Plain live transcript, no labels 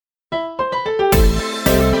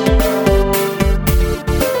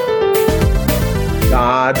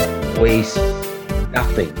waste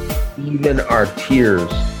nothing, even our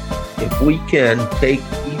tears. If we can take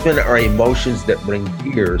even our emotions that bring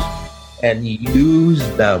tears and use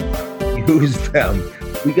them.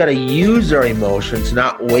 We got to use our emotions,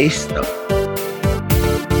 not waste them.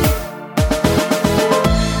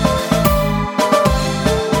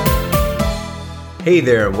 Hey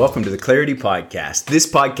there, and welcome to the Clarity Podcast.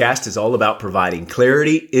 This podcast is all about providing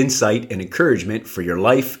clarity, insight, and encouragement for your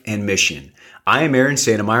life and mission. I am Aaron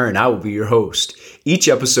Santemeyer, and I will be your host. Each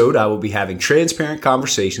episode, I will be having transparent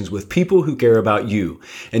conversations with people who care about you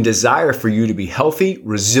and desire for you to be healthy,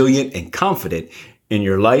 resilient, and confident in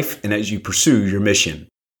your life and as you pursue your mission.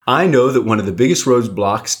 I know that one of the biggest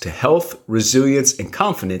roadblocks to health, resilience, and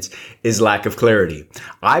confidence is lack of clarity.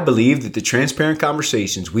 I believe that the transparent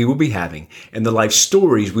conversations we will be having and the life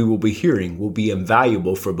stories we will be hearing will be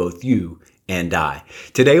invaluable for both you and I.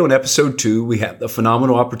 Today on episode 2, we have the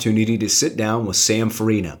phenomenal opportunity to sit down with Sam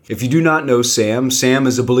Farina. If you do not know Sam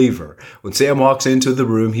is a believer. When Sam walks into the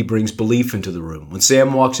room, he brings belief into the room. When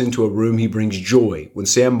Sam walks into a room, he brings joy. When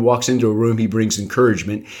Sam walks into a room, he brings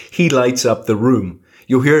encouragement. He lights up the room.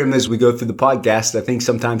 You'll hear him as we go through the podcast. I think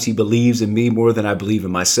sometimes he believes in me more than I believe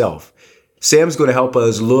in myself. Sam's going to help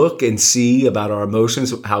us look and see about our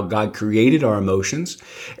emotions, how God created our emotions,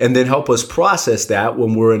 and then help us process that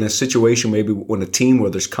when we're in a situation, maybe on a team where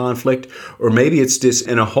there's conflict, or maybe it's just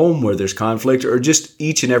in a home where there's conflict, or just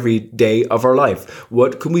each and every day of our life.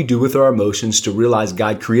 What can we do with our emotions to realize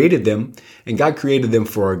God created them, and God created them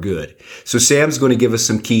for our good? So Sam's going to give us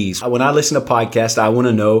some keys. When I listen to podcasts, I want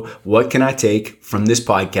to know, what can I take from this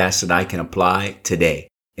podcast that I can apply today?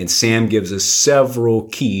 And Sam gives us several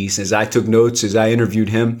keys. As I took notes, as I interviewed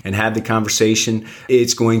him and had the conversation,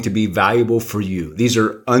 it's going to be valuable for you. These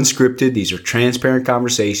are unscripted. These are transparent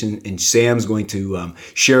conversations. And Sam's going to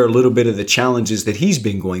share a little bit of the challenges that he's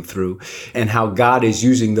been going through and how God is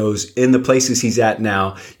using those in the places he's at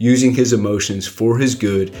now, using his emotions for his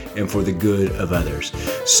good and for the good of others.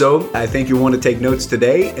 So I think you want to take notes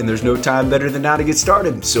today, and there's no time better than now to get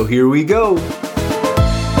started. So here we go.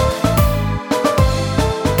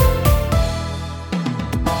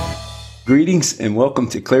 Greetings and welcome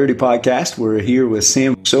to Clarity Podcast. We're here with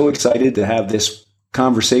Sam. So excited to have this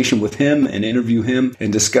conversation with him and interview him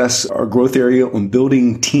and discuss our growth area on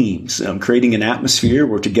building teams, creating an atmosphere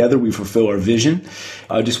where together we fulfill our vision.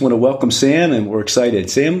 I just want to welcome Sam, and we're excited.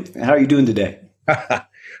 Sam, how are you doing today? I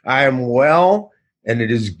am well, and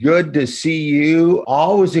it is good to see you.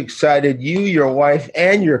 Always excited. You, your wife,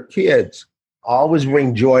 and your kids always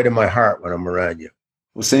bring joy to my heart when I'm around you.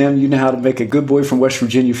 Well, Sam, you know how to make a good boy from West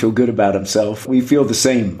Virginia feel good about himself. We feel the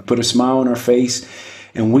same. Put a smile on our face.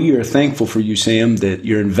 And we are thankful for you, Sam, that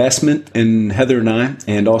your investment in Heather and I,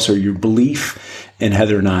 and also your belief in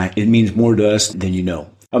Heather and I, it means more to us than you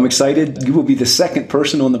know. I'm excited. You will be the second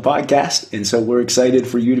person on the podcast. And so we're excited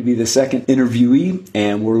for you to be the second interviewee.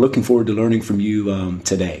 And we're looking forward to learning from you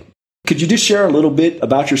today. Could you just share a little bit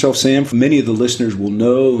about yourself, Sam? Many of the listeners will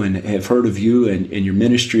know and have heard of you and your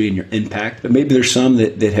ministry and your impact, but maybe there's some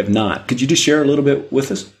that have not. Could you just share a little bit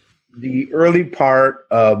with us? The early part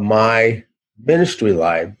of my ministry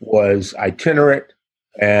life was itinerant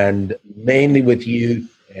and mainly with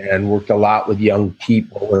youth, and worked a lot with young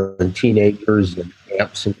people and teenagers and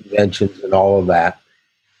camps and conventions and all of that.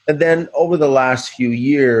 And then over the last few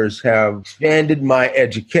years have expanded my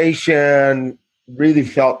education, really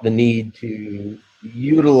felt the need to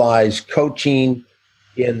utilize coaching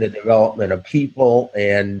in the development of people,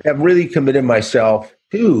 and have really committed myself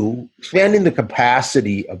to expanding the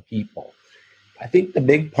capacity of people. I think the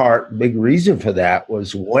big reason for that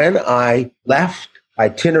was when I left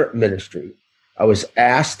itinerant ministry, I was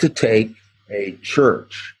asked to take a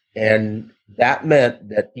church, and that meant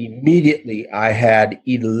that immediately I had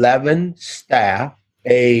 11 staff,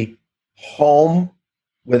 a home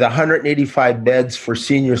with 185 beds for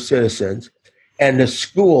senior citizens, and a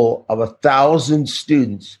school of 1,000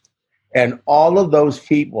 students. And all of those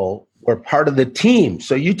people were part of the team.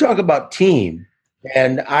 So you talk about team.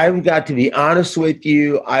 And I've got to be honest with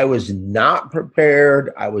you, I was not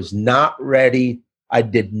prepared. I was not ready. I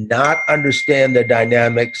did not understand the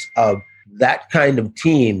dynamics of that kind of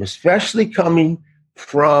team, especially coming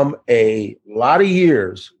from a lot of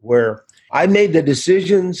years where I made the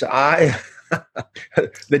decisions.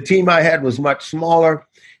 The team I had was much smaller.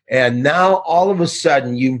 And now all of a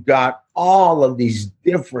sudden you've got all of these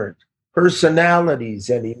different personalities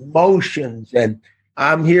and emotions. And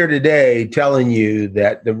I'm here today telling you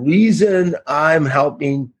that the reason I'm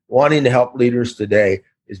wanting to help leaders today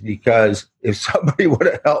is because if somebody would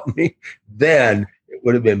have helped me, then it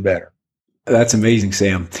would have been better. That's amazing,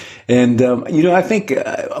 Sam. And, I think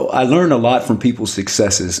I learn a lot from people's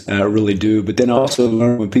successes. I really do. But then I also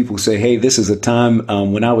learn when people say, hey, this is a time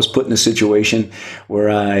when I was put in a situation where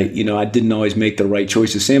I didn't always make the right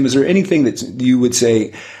choices. Sam, is there anything that you would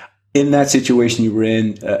say in that situation you were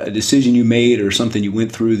in, a decision you made or something you went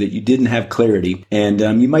through that you didn't have clarity, and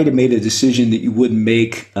you might have made a decision that you wouldn't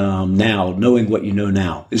make now, knowing what you know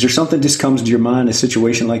now? Is there something that just comes to your mind, a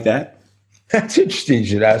situation like that? That's interesting you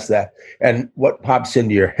should ask that and what pops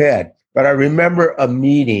into your head. But I remember a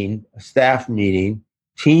meeting, a staff meeting,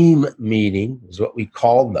 team meeting is what we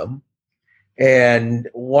called them. And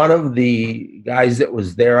one of the guys that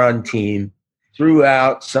was there on team threw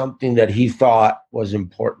out something that he thought was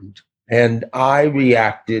important. And I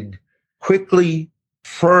reacted quickly,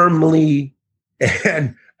 firmly.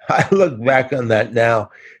 And I look back on that now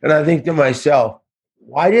and I think to myself,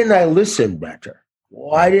 why didn't I listen better?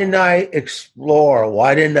 Why didn't I explore?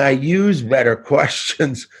 Why didn't I use better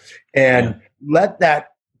questions and let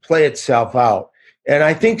that play itself out? And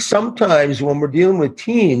I think sometimes when we're dealing with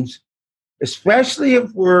teams, especially if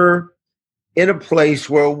we're in a place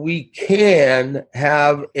where we can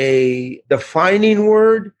have a defining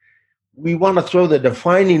word, we want to throw the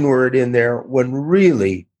defining word in there when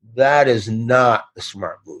really that is not the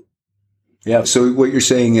smart move. Yeah. So what you're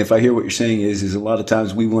saying, if I hear what you're saying is a lot of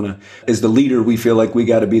times we want to, as the leader, we feel like we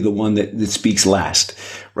got to be the one that speaks last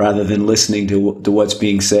rather than listening to what's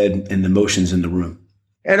being said and the emotions in the room.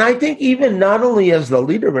 And I think even not only as the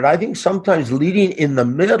leader, but I think sometimes leading in the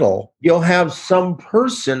middle, you'll have some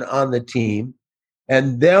person on the team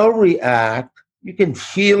and they'll react. You can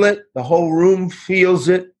feel it. The whole room feels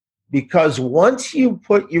it because once you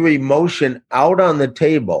put your emotion out on the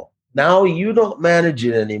table, now you don't manage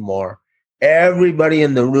it anymore. Everybody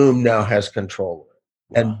in the room now has control of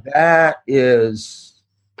it. Wow. And that is,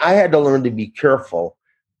 I had to learn to be careful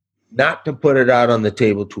not to put it out on the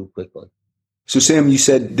table too quickly. So, Sam, you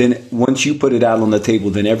said then once you put it out on the table,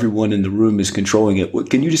 then everyone in the room is controlling it.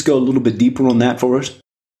 Can you just go a little bit deeper on that for us?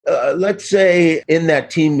 Let's say in that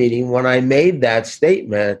team meeting, when I made that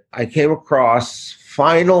statement, I came across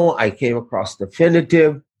final, I came across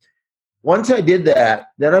definitive. Once I did that,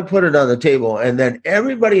 then I put it on the table, and then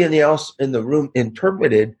everybody else in the room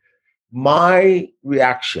interpreted my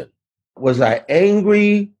reaction. Was I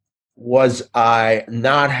angry? Was I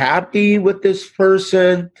not happy with this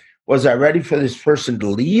person? Was I ready for this person to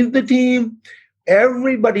leave the team?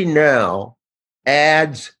 Everybody now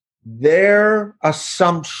adds their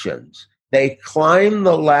assumptions. They climb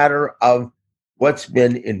the ladder of what's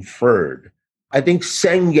been inferred. I think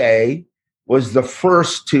Senge was the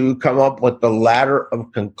first to come up with the ladder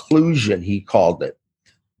of conclusion, he called it.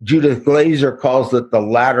 Judith Glaser calls it the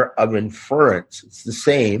ladder of inference. It's the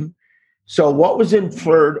same. So what was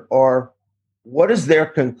inferred or what is their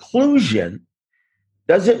conclusion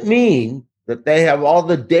doesn't mean that they have all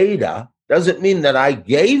the data, doesn't mean that I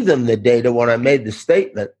gave them the data when I made the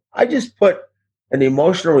statement. I just put an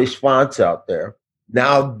emotional response out there.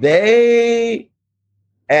 Now they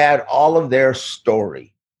add all of their story.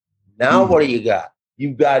 Now what do you got?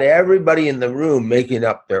 You've got everybody in the room making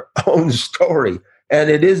up their own story, and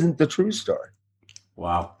it isn't the true story.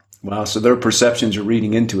 Wow. So their perceptions are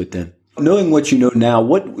reading into it then. Knowing what you know now,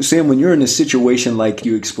 Sam, when you're in a situation like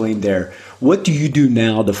you explained there, what do you do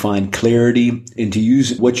now to find clarity and to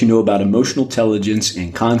use what you know about emotional intelligence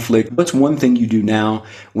and conflict? What's one thing you do now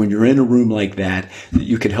when you're in a room like that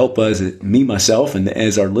you could help us, me, myself, and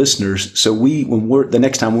as our listeners, so the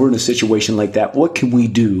next time we're in a situation like that, what can we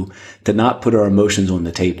do to not put our emotions on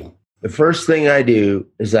the table? The first thing I do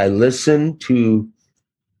is I listen to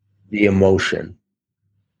the emotion.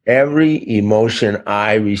 Every emotion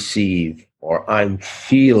I receive or I'm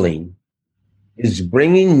feeling is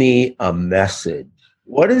bringing me a message.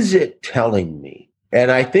 What is it telling me? And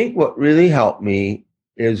I think what really helped me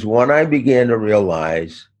is when I began to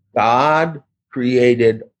realize God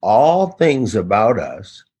created all things about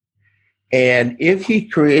us. And if he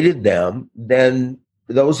created them, then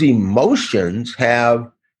those emotions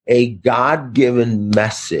have a God-given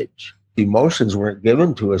message. Emotions weren't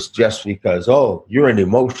given to us just because, oh, you're an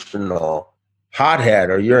emotional hothead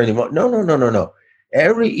or you're an No.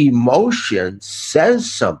 Every emotion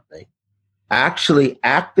says something, actually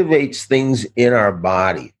activates things in our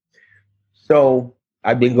body. So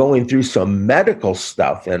I've been going through some medical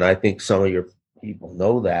stuff, and I think some of your people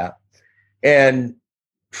know that. And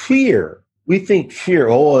fear, we think fear,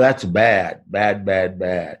 oh, that's bad.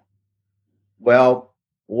 Well,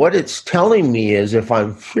 what it's telling me is if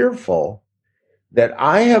I'm fearful, that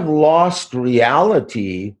I have lost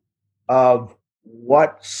reality of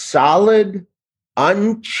what solid,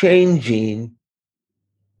 unchanging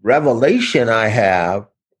revelation I have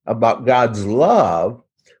about God's love,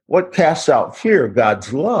 what casts out fear?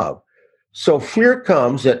 God's love. So fear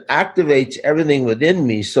comes and activates everything within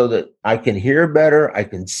me so that I can hear better, I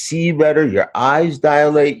can see better, your eyes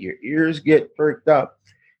dilate, your ears get perked up.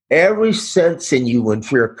 Every sense in you when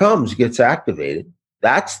fear comes gets activated.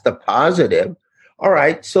 That's the positive. All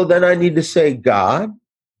right, so then I need to say, God,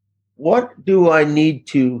 what do I need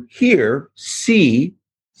to hear, see,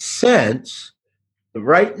 sense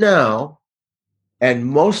right now? And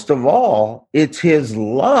most of all, it's his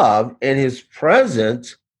love and his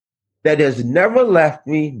presence that has never left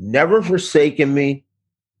me, never forsaken me,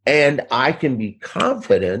 and I can be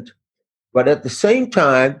confident, but at the same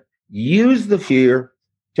time, use the fear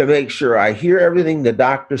to make sure I hear everything the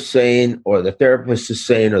doctor's saying or the therapist is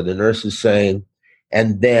saying or the nurse is saying,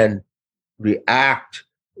 and then react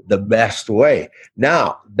the best way.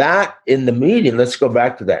 Now, that in the meeting, let's go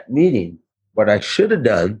back to that meeting. What I should have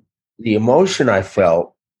done, the emotion I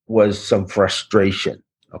felt was some frustration,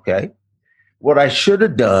 okay? What I should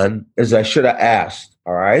have done is I should have asked,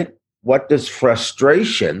 all right, what does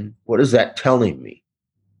frustration, what is that telling me?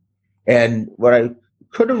 And what I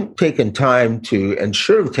could have taken time to and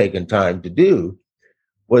should have taken time to do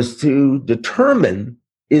was to determine,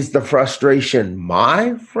 is the frustration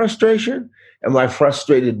my frustration? Am I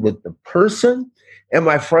frustrated with the person? Am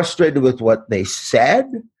I frustrated with what they said?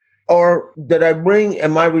 Or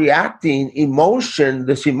am I reacting emotion?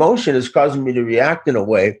 This emotion is causing me to react in a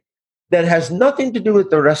way that has nothing to do with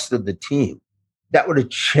the rest of the team. That would have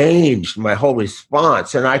changed my whole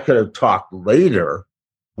response. And I could have talked later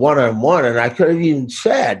one-on-one, and I could have even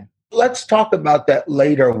said, let's talk about that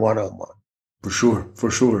later one-on-one. For sure,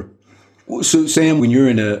 for sure. So, Sam, when you're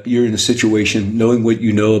in a situation, knowing what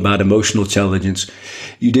you know about emotional intelligence,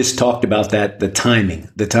 you just talked about that, the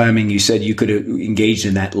timing. You said you could have engaged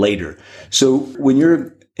in that later. So when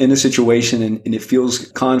you're in a situation and it feels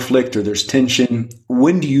conflict or there's tension,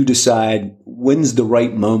 when do you decide when's the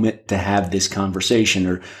right moment to have this conversation,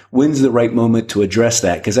 or when's the right moment to address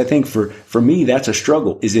that? Because I think for me, that's a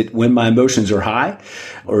struggle. Is it when my emotions are high,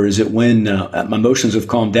 or is it when my emotions have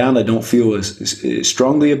calmed down, I don't feel as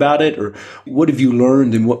strongly about it? Or what have you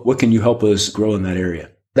learned, and what can you help us grow in that area?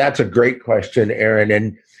 That's a great question, Aaron.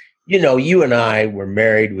 And, you and I were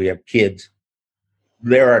married, we have kids.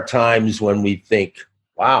 There are times when we think,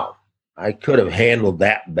 wow, I could have handled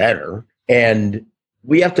that better. And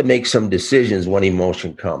we have to make some decisions when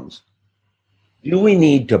emotion comes. Do we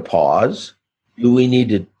need to pause? Do we need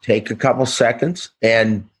to take a couple seconds?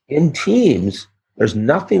 And in teams, there's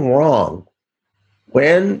nothing wrong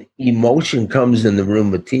when emotion comes in the room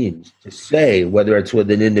with teams to say, whether it's with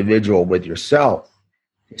an individual, with yourself,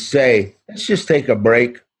 to say, let's just take a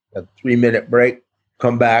break, a 3-minute break,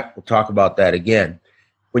 come back, we'll talk about that again.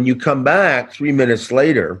 When you come back 3 minutes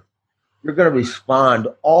later, you're going to respond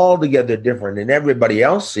altogether different than everybody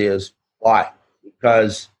else is. Why?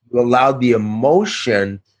 Because you allowed the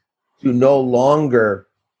emotion to no longer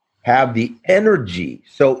have the energy.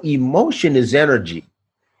 So emotion is energy.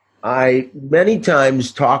 I many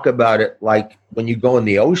times talk about it like when you go in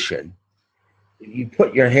the ocean, if you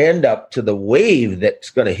put your hand up to the wave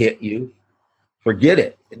that's going to hit you, forget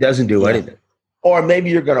it. It doesn't do anything. Or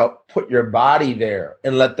maybe you're going to put your body there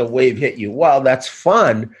and let the wave hit you. Well, that's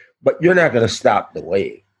fun, but you're not going to stop the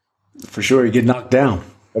wave. For sure, you get knocked down.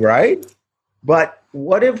 Right? But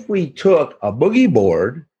what if we took a boogie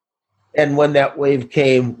board and when that wave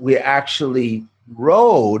came, we actually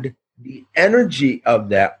rode the energy of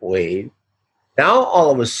that wave? Now, all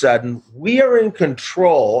of a sudden, we are in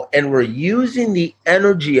control and we're using the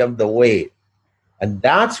energy of the wave. And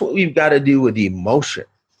that's what we've got to do with emotion.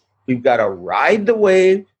 We've got to ride the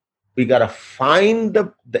wave. We've got to find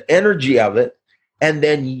the energy of it and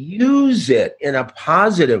then use it in a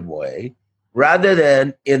positive way rather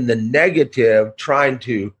than in the negative trying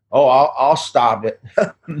to, I'll stop it.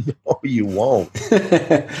 No, you won't.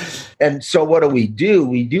 And so what do?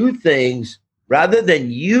 We do things rather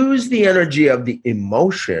than use the energy of the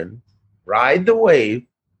emotion, ride the wave,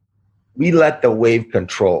 we let the wave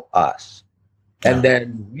control us. And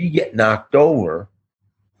then we get knocked over.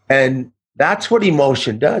 And that's what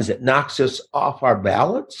emotion does. It knocks us off our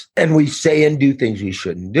balance and we say and do things we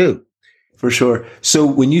shouldn't do. For sure. So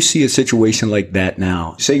when you see a situation like that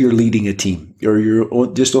now, say you're leading a team or you're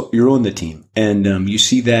on the team and you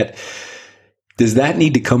see that, does that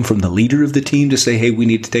need to come from the leader of the team to say, hey, we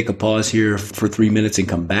need to take a pause here for 3 minutes and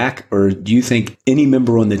come back? Or do you think any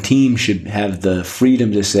member on the team should have the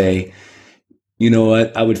freedom to say, you know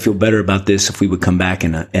what, I would feel better about this if we would come back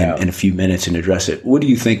in a few minutes and address it? What do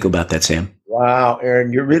you think about that, Sam? Wow,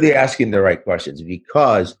 Aaron, you're really asking the right questions,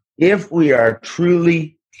 because if we are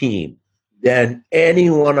truly team, then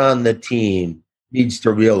anyone on the team needs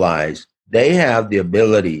to realize they have the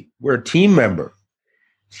ability. We're a team member.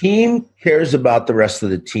 Team cares about the rest of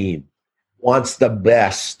the team, wants the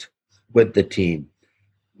best with the team.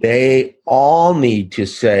 They all need to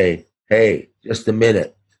say, hey, just a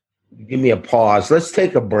minute, give me a pause. Let's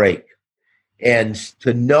take a break. And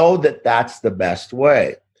to know that that's the best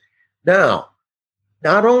way. Now,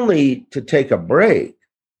 not only to take a break,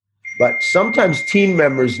 but sometimes team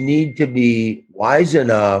members need to be wise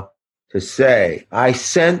enough to say, I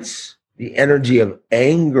sense the energy of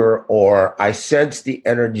anger, or I sense the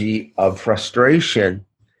energy of frustration,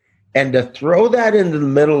 and to throw that into the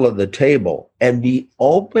middle of the table and be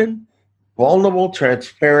open, vulnerable,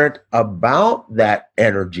 transparent about that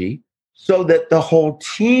energy so that the whole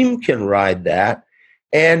team can ride that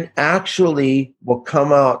and actually will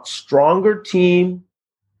come out stronger team,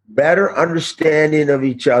 better understanding of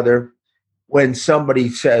each other. When somebody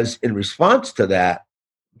says in response to that,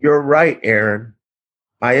 you're right, Aaron,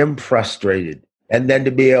 I am frustrated. And then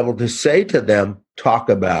to be able to say to them, talk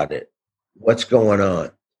about it. What's going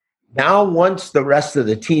on? Now, once the rest of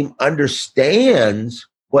the team understands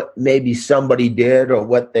what maybe somebody did or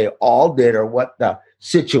what they all did or what the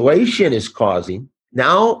situation is causing,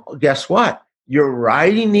 now, guess what? You're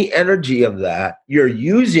riding the energy of that. You're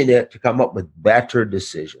using it to come up with better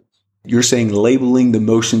decisions. You're saying labeling the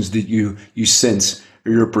emotions that you sense,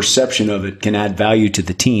 or your perception of it, can add value to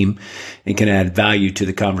the team and can add value to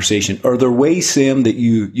the conversation. Are there ways, Sam, that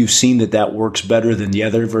you've seen that works better than the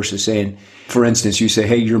other, versus saying, for instance, you say,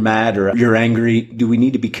 hey, you're mad or you're angry. Do we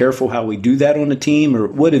need to be careful how we do that on a team? Or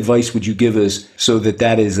what advice would you give us so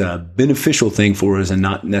that is a beneficial thing for us and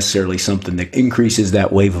not necessarily something that increases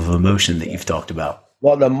that wave of emotion that you've talked about?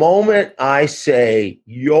 Well, the moment I say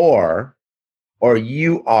you're, or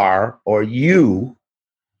you are, or you,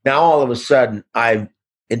 now all of a sudden I've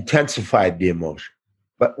intensified the emotion.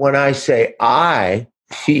 But when I say I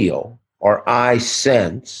feel or I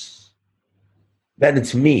sense, then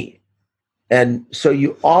it's me. And so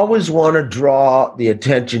you always want to draw the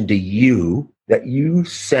attention to you, that you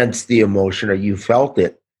sense the emotion or you felt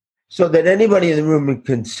it, so that anybody in the room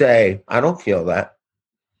can say, I don't feel that.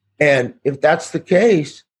 And if that's the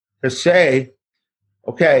case, to say,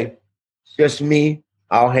 okay, it's just me,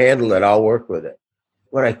 I'll handle it, I'll work with it.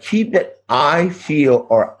 When I keep it, I feel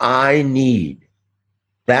or I need,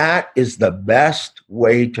 that is the best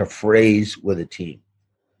way to phrase with a team.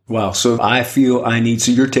 Wow. So I feel, I need.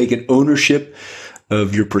 So you're taking ownership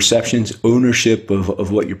of your perceptions, ownership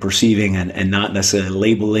of what you're perceiving, and not necessarily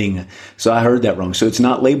labeling. So I heard that wrong. So it's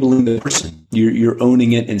not labeling the person. You're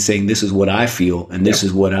owning it and saying, this is what I feel and this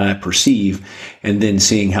is what I perceive, and then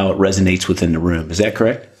seeing how it resonates within the room. Is that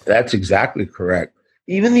correct? That's exactly correct.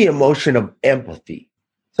 Even the emotion of empathy.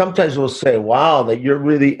 Sometimes we'll say, wow, that you're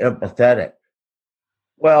really empathetic.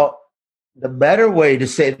 Well, the better way to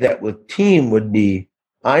say that with team would be,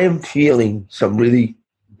 I am feeling some really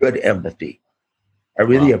good empathy. I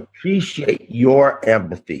really appreciate your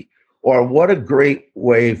empathy. Or what a great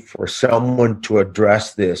way for someone to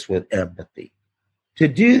address this with empathy. To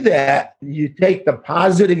do that, you take the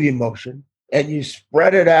positive emotion and you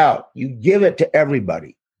spread it out. You give it to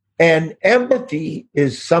everybody. And empathy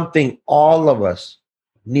is something all of us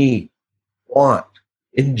need, want,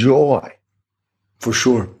 enjoy. For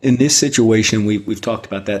sure. In this situation, we've talked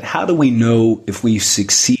about that. How do we know if we've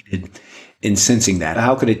succeeded in sensing that?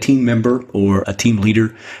 How could a team member or a team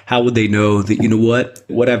leader, how would they know that, you know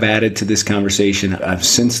what I've added to this conversation, I've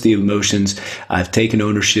sensed the emotions, I've taken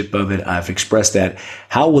ownership of it, I've expressed that.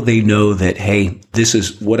 How will they know that, hey, this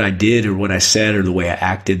is what I did or what I said or the way I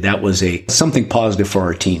acted, that was something positive for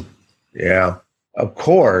our team? Yeah. Of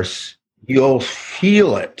course, you'll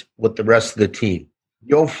feel it with the rest of the team.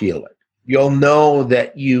 You'll feel it. You'll know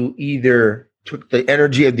that you either took the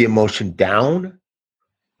energy of the emotion down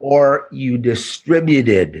or you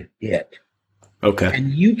distributed it. Okay.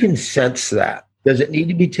 And you can sense that. Does it need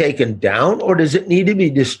to be taken down or does it need to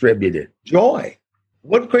be distributed? Joy.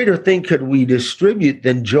 What greater thing could we distribute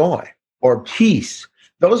than joy or peace?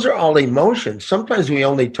 Those are all emotions. Sometimes we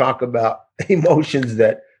only talk about emotions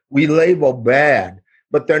that we label bad,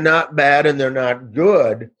 but they're not bad and they're not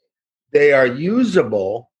good. They are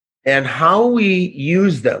usable. And how we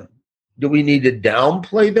use them, do we need to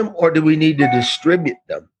downplay them or do we need to distribute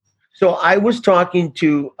them? So I was talking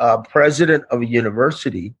to a president of a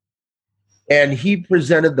university and he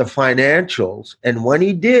presented the financials. And when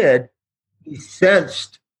he did, he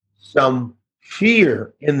sensed some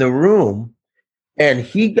fear in the room and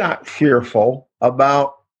he got fearful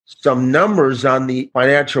about some numbers on the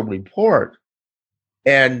financial report.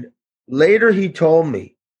 And later he told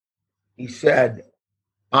me, he said,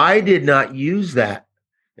 I did not use that.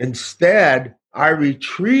 Instead, I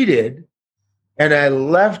retreated and I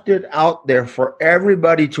left it out there for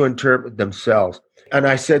everybody to interpret themselves. And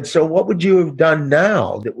I said, so what would you have done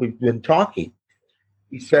now that we've been talking?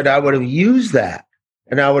 He said, I would have used that.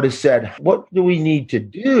 And I would have said, what do we need to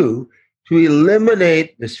do to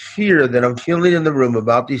eliminate this fear that I'm feeling in the room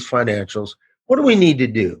about these financials? What do we need to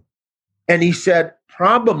do? And he said,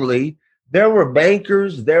 probably there were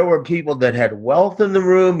bankers, there were people that had wealth in the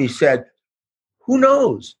room. He said, who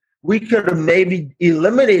knows? We could have maybe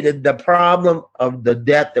eliminated the problem of the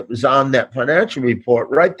debt that was on that financial report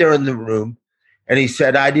right there in the room. And he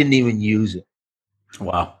said, I didn't even use it.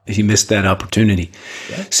 Wow. He missed that opportunity.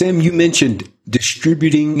 Yeah. Sam, you mentioned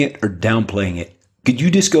distributing it or downplaying it. Could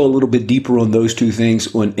you just go a little bit deeper on those two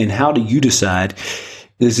things? And how do you decide,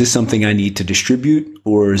 is this something I need to distribute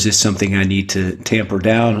or is this something I need to tamper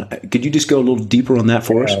down? Could you just go a little deeper on that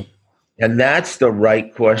for us? And that's the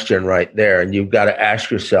right question right there. And you've got to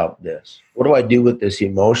ask yourself this. What do I do with this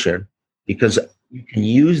emotion? Because you can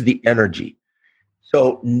use the energy.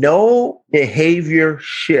 So no behavior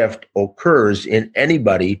shift occurs in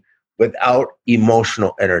anybody without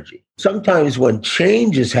emotional energy. Sometimes when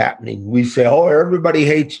change is happening, we say, oh, everybody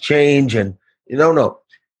hates change. And no.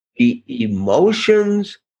 The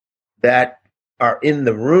emotions that are in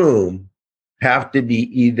the room have to be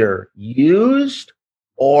either used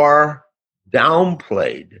or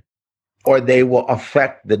downplayed, or they will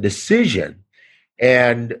affect the decision.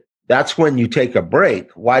 And that's when you take a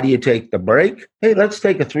break. Why do you take the break? Hey, let's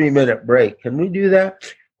take a 3-minute break. Can we do that?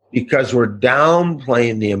 Because we're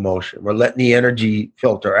downplaying the emotion. We're letting the energy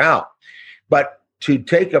filter out. But to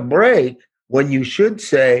take a break when you should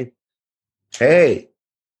say, hey,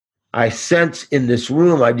 I sense in this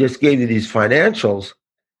room, I just gave you these financials,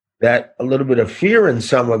 that a little bit of fear in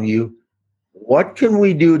some of you. What can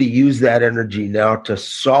we do to use that energy now to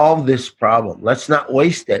solve this problem? Let's not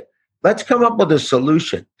waste it. Let's come up with a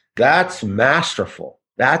solution. That's masterful.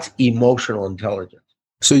 That's emotional intelligence.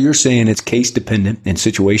 So you're saying it's case dependent and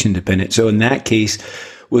situation dependent. So in that case,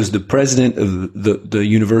 was the president of the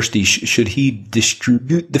university, should he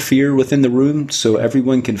distribute the fear within the room so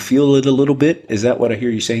everyone can feel it a little bit? Is that what I hear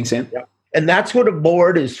you saying, Sam? Yeah. And that's what a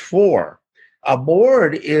board is for. A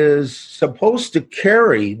board is supposed to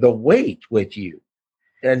carry the weight with you.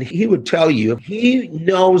 And he would tell you, he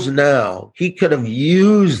knows now he could have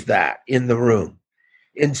used that in the room.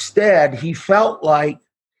 Instead, he felt like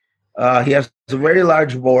he has a very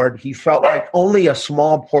large board. He felt like only a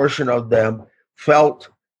small portion of them felt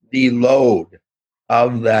the load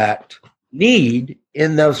of that need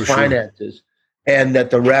in those finances, and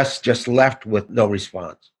that the rest just left with no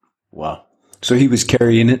response. Wow. So he was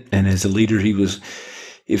carrying it, and as a leader,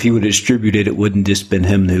 if he would have distributed it, wouldn't just been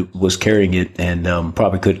him who was carrying it, and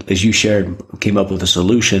probably could, as you shared, came up with a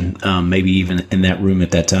solution, maybe even in that room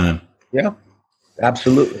at that time. Yeah,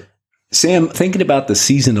 absolutely. Sam, thinking about the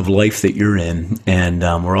season of life that you're in, and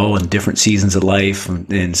we're all in different seasons of life,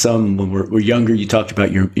 and some, when we're younger, you talked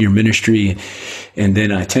about your ministry, and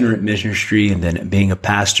then itinerant ministry, and then being a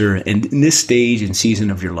pastor. And in this stage and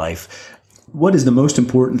season of your life, what is the most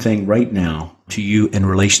important thing right now to you in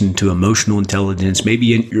relation to emotional intelligence,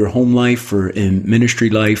 maybe in your home life or in ministry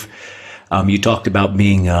life? You talked about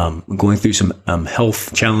being going through some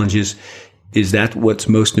health challenges. Is that what's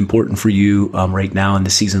most important for you right now in the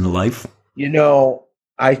season of life?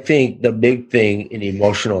 I think the big thing in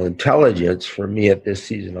emotional intelligence for me at this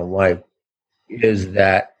season of life is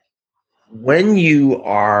that when you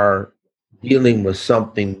are dealing with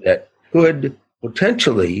something that could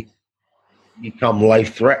potentially become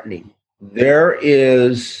life-threatening, there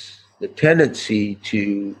is the tendency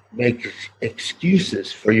to make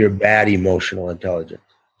excuses for your bad emotional intelligence.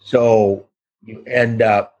 So you end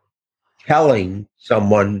up telling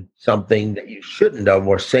someone something that you shouldn't have,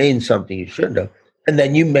 or saying something you shouldn't have, and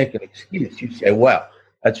then you make an excuse. You say, well,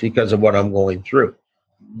 that's because of what I'm going through.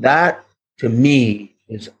 That, to me,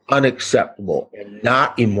 is unacceptable and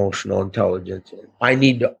not emotional intelligence. I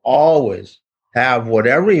need to always have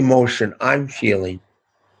whatever emotion I'm feeling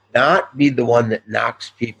not be the one that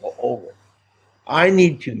knocks people over. I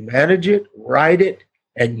need to manage it, write it,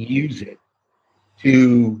 and use it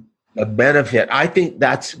to the benefit. I think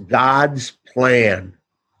that's God's plan.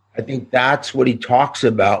 I think that's what he talks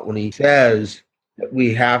about when he says that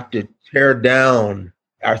we have to tear down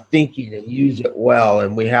our thinking and use it well,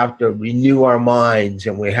 and we have to renew our minds,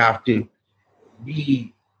 and we have to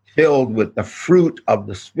be filled with the fruit of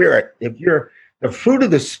the Spirit. The fruit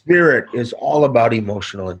of the Spirit is all about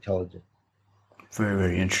emotional intelligence. Very,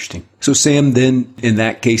 very interesting. So, Sam, then in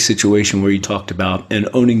that case situation where you talked about and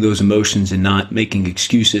owning those emotions and not making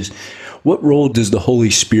excuses, What role does the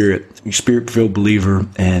Holy Spirit, Spirit-filled believer,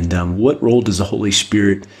 and what role does the Holy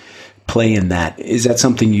Spirit play in that? Is that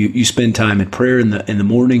something you spend time in prayer in the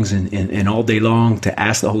mornings and all day long to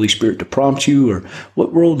ask the Holy Spirit to prompt you, or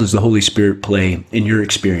what role does the Holy Spirit play in your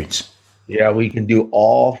experience? Yeah, we can do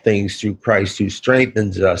all things through Christ who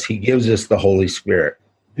strengthens us. He gives us the Holy Spirit.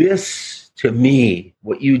 This, to me,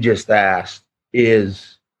 what you just asked,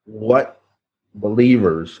 is what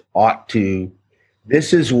believers ought to.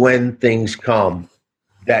 This is when things come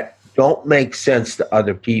that don't make sense to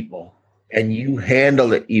other people, and you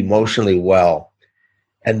handle it emotionally well,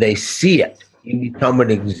 and they see it. You become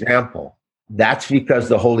an example. That's because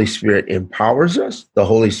the Holy Spirit empowers us. The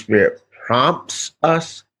Holy Spirit prompts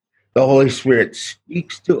us. The Holy Spirit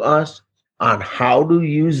speaks to us on how to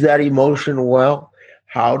use that emotion well,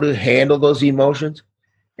 how to handle those emotions.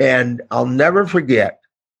 And I'll never forget,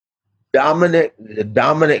 the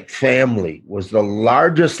Dominic family was the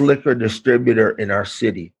largest liquor distributor in our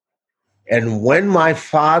city. And when my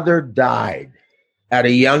father died at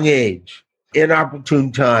a young age,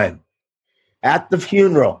 inopportune time, at the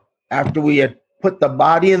funeral, after we had put the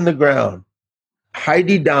body in the ground,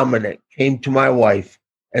 Heidi Dominic came to my wife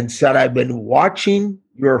and said, "I've been watching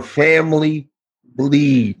your family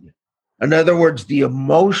bleed." In other words, the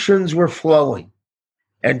emotions were flowing.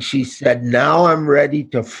 And she said, "Now I'm ready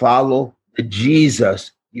to follow the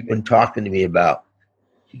Jesus you've been talking to me about."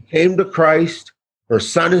 She came to Christ. Her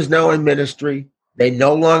son is now in ministry. They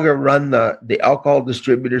no longer run the alcohol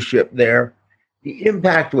distributorship there. The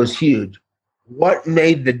impact was huge. What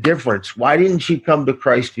made the difference? Why didn't she come to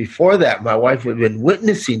Christ before that? My wife had been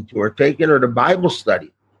witnessing to her, taking her to Bible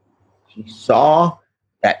study. She saw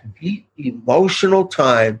that deep emotional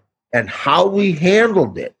time and how we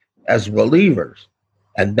handled it as believers,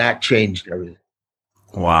 and that changed everything.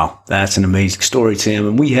 Wow, that's an amazing story, Sam.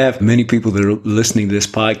 And we have many people that are listening to this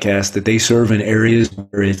podcast that they serve in areas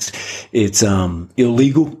where it's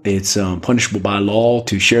illegal, it's punishable by law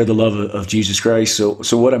to share the love of Jesus Christ.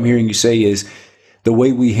 So what I'm hearing you say is the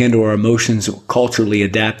way we handle our emotions, culturally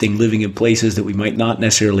adapting, living in places that we might not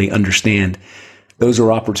necessarily understand. Those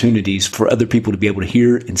are opportunities for other people to be able to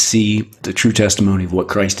hear and see the true testimony of what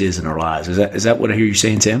Christ is in our lives. Is that what I hear you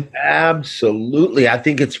saying, Sam? Absolutely. I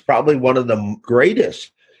think it's probably one of the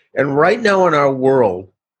greatest. And right now in our world,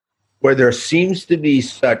 where there seems to be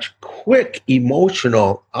such quick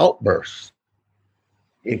emotional outbursts,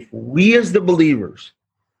 if we as the believers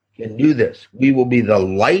can do this, we will be the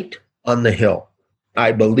light on the hill.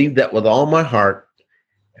 I believe that with all my heart.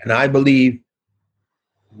 And I believe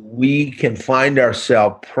we can find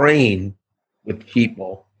ourselves praying with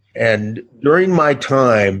people. And during my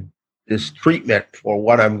time, this treatment for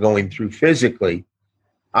what I'm going through physically,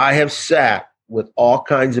 I have sat with all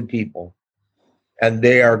kinds of people, and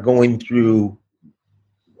they are going through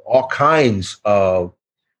all kinds of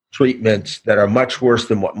treatments that are much worse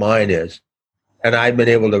than what mine is. And I've been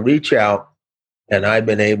able to reach out, and I've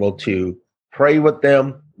been able to pray with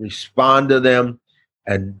them, respond to them,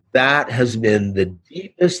 and that has been the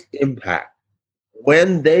deepest impact.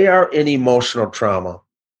 When they are in emotional trauma,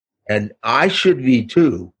 and I should be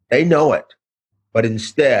too, they know it, but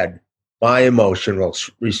instead, my emotional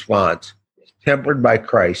response is tempered by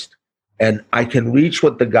Christ, and I can reach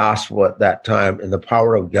with the gospel at that time and the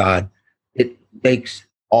power of God. It makes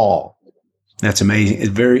all. That's amazing. It's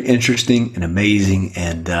very interesting and amazing,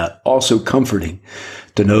 and also comforting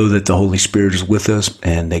to know that the Holy Spirit is with us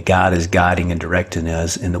and that God is guiding and directing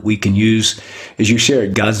us, and that we can use, as you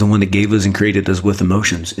shared, God's the one that gave us and created us with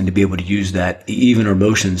emotions, and to be able to use that, even our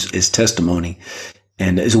emotions, as testimony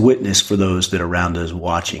and as a witness for those that are around us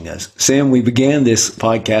watching us. Sam, we began this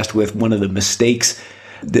podcast with one of the mistakes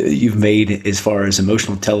that you've made as far as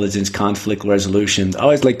emotional intelligence, conflict resolution. I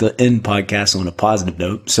always like to end podcasts on a positive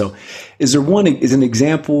note. So is an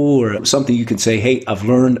example or something you can say, hey, I've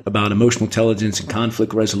learned about emotional intelligence and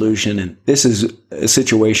conflict resolution, and this is a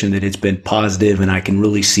situation that it's been positive and I can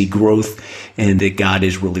really see growth and that God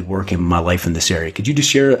is really working in my life in this area. Could you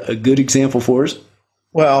just share a good example for us?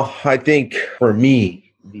 Well, I think for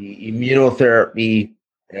me, the immunotherapy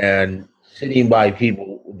and sitting by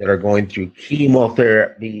people that are going through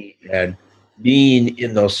chemotherapy and being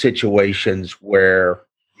in those situations where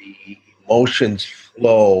the emotions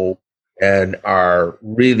flow and are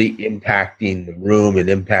really impacting the room and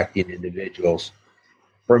impacting individuals,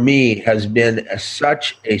 for me, has been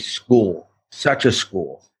such a school.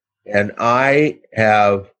 And I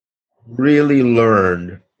have really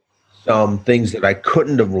learned some things that I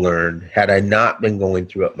couldn't have learned had I not been going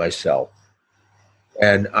through it myself.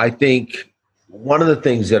 And I think one of the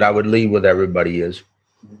things that I would leave with everybody is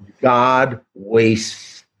God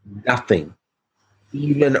wastes nothing.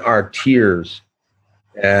 even our tears.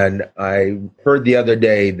 And I heard the other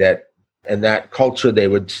day that in that culture, they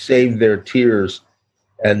would save their tears.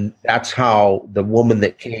 And that's how the woman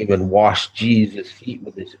that came and washed Jesus' feet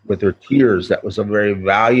with her tears, that was a very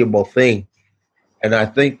valuable thing. And I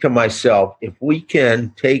think to myself, if we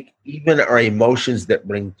can take even our emotions that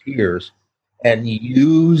bring tears and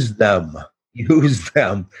use them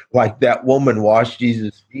like that woman washed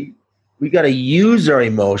Jesus' feet, we got to use our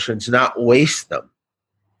emotions, not waste them.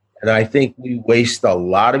 And I think we waste a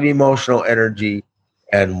lot of emotional energy.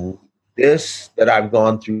 And this that I've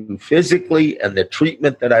gone through physically and the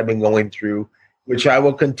treatment that I've been going through, which I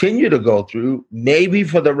will continue to go through, maybe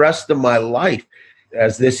for the rest of my life.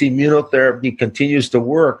 As this immunotherapy continues to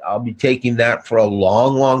work, I'll be taking that for a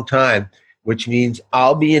long, long time, which means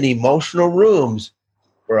I'll be in emotional rooms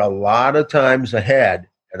for a lot of times ahead.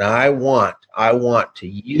 And I want to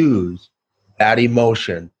use that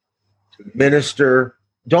emotion to minister.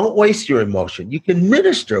 Don't waste your emotion. You can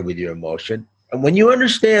minister with your emotion. And when you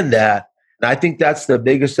understand that, and I think that's the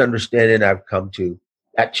biggest understanding I've come to,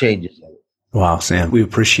 that changes everything. Wow, Sam, we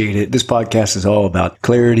appreciate it. This podcast is all about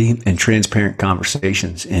clarity and transparent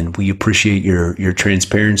conversations, and we appreciate your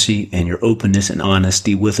transparency and your openness and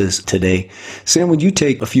honesty with us today. Sam, would you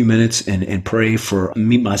take a few minutes and pray for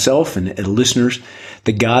me, myself, and the listeners,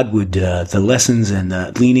 that God would, the lessons and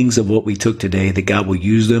the leanings of what we took today, that God will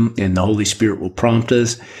use them and the Holy Spirit will prompt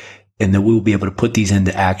us, and that we'll be able to put these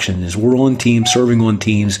into action as we're on teams, serving on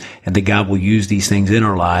teams, and that God will use these things in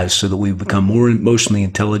our lives so that we become more emotionally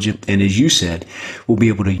intelligent. And as you said, we'll be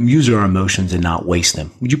able to use our emotions and not waste them.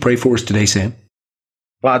 Would you pray for us today, Sam?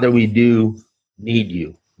 Father, we do need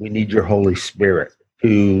you. We need your Holy Spirit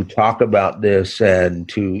to talk about this, and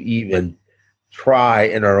to even try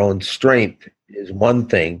in our own strength is one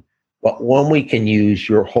thing. But when we can use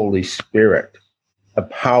your Holy Spirit, the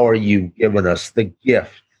power you've given us, the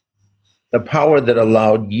gift, the power that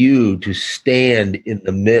allowed you to stand in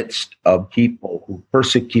the midst of people who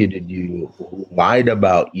persecuted you, who lied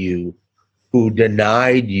about you, who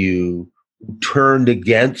denied you, who turned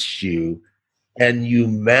against you, and you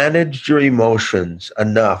managed your emotions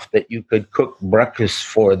enough that you could cook breakfast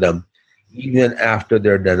for them even after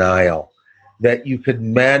their denial, that you could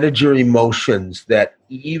manage your emotions, that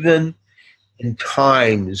even in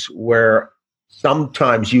times where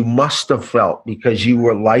sometimes you must have felt because you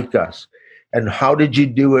were like us. And how did you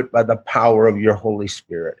do it? By the power of your Holy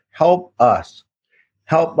Spirit. Help us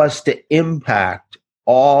to impact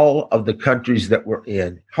all of the countries that we're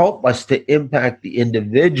in. Help us to impact the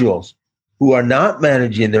individuals who are not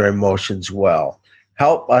managing their emotions well.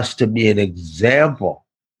 Help us to be an example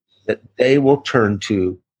that they will turn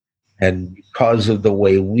to. And because of the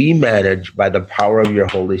way we manage by the power of your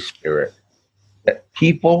Holy Spirit, that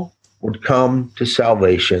people would come to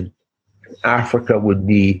salvation, Africa would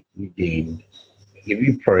be redeemed. I give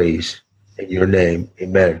you praise in your name.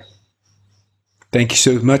 Amen. Thank you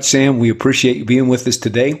so much, Sam. We appreciate you being with us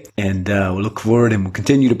today, and we'll look forward and we'll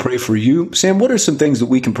continue to pray for you. Sam, what are some things that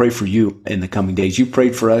we can pray for you in the coming days? You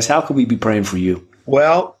prayed for us. How can we be praying for you?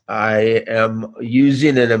 Well, I am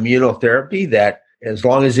using an immunotherapy that, as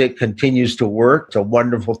long as it continues to work, it's a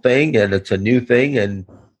wonderful thing, and it's a new thing. And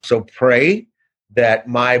so pray that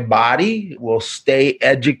my body will stay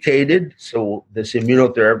educated. So this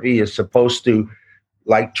immunotherapy is supposed to,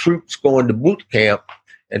 like troops going to boot camp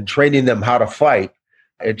and training them how to fight,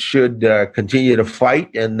 it should continue to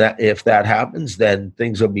fight. And that if that happens, then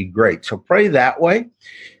things will be great. So pray that way.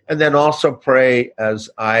 And then also pray, as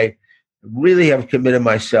I really have committed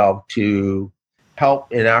myself to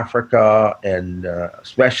help in Africa, and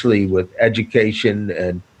especially with education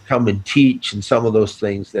and come and teach and some of those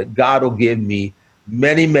things, that God will give me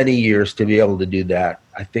many, many years to be able to do that.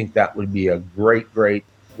 I think that would be a great, great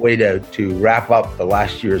way to wrap up the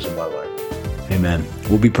last years of my life. Amen.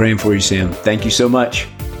 We'll be praying for you, Sam. Thank you so much.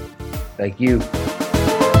 Thank you.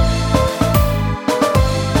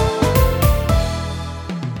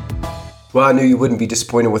 Well, I knew you wouldn't be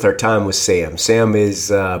disappointed with our time with Sam. Sam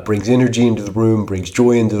brings energy into the room, brings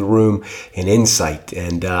joy into the room, and insight.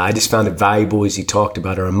 And I just found it valuable as he talked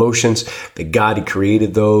about our emotions, that God had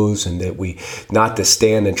created those, and that we not to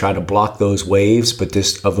stand and try to block those waves, but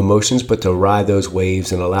just of emotions, but to ride those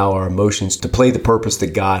waves and allow our emotions to play the purpose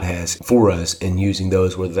that God has for us in using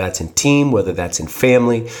those, whether that's in team, whether that's in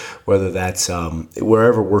family, whether that's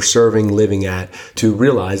wherever we're serving, living at, to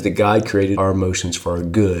realize that God created our emotions for our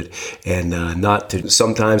good. And and not to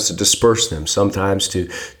sometimes to disperse them, sometimes to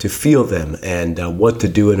feel them, and what to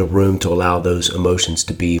do in a room to allow those emotions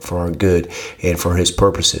to be for our good and for His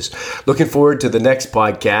purposes. Looking forward to the next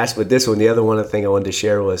podcast. But this one, the other one thing I wanted to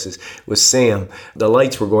share was Sam. The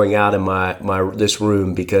lights were going out in my this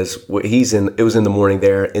room because it was in the morning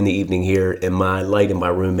there, in the evening here, and my light in my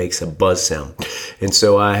room makes a buzz sound. And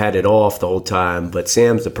so I had it off the whole time, but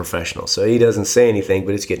Sam's the professional, so he doesn't say anything,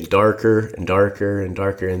 but it's getting darker and darker and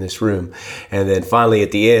darker in this room. And then finally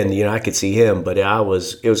at the end, I could see him, but it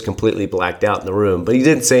was completely blacked out in the room. But he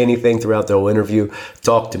didn't say anything throughout the whole interview,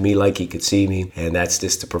 talked to me like he could see me, and that's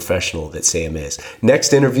just the professional that Sam is.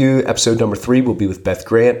 Next interview, episode number 3, will be with Beth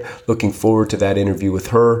Grant. Looking forward to that interview with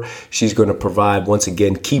her. She's going to provide, once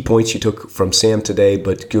again, key points she took from Sam today,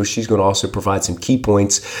 but she's going to also provide some key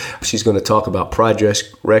points. She's going to talk about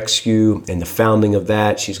Project Rescue and the founding of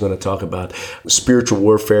that. She's going to talk about spiritual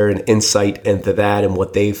warfare and insight into that and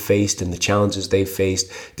what they've faced and the challenges they've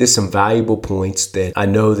faced. There's some valuable points that I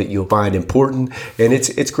know that you'll find important, and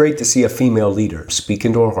it's great to see a female leader speak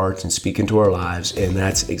into our hearts and speak into our lives, and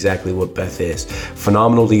that's exactly what Beth is.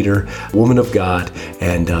 Phenomenal leader, woman of God,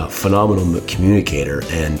 and phenomenal communicator,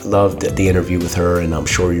 and loved the interview with her, and I'm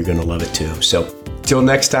sure you're going to love it too. So till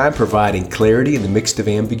next time, providing clarity in the midst of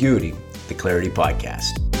ambiguity, the Clarity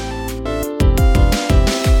Podcast.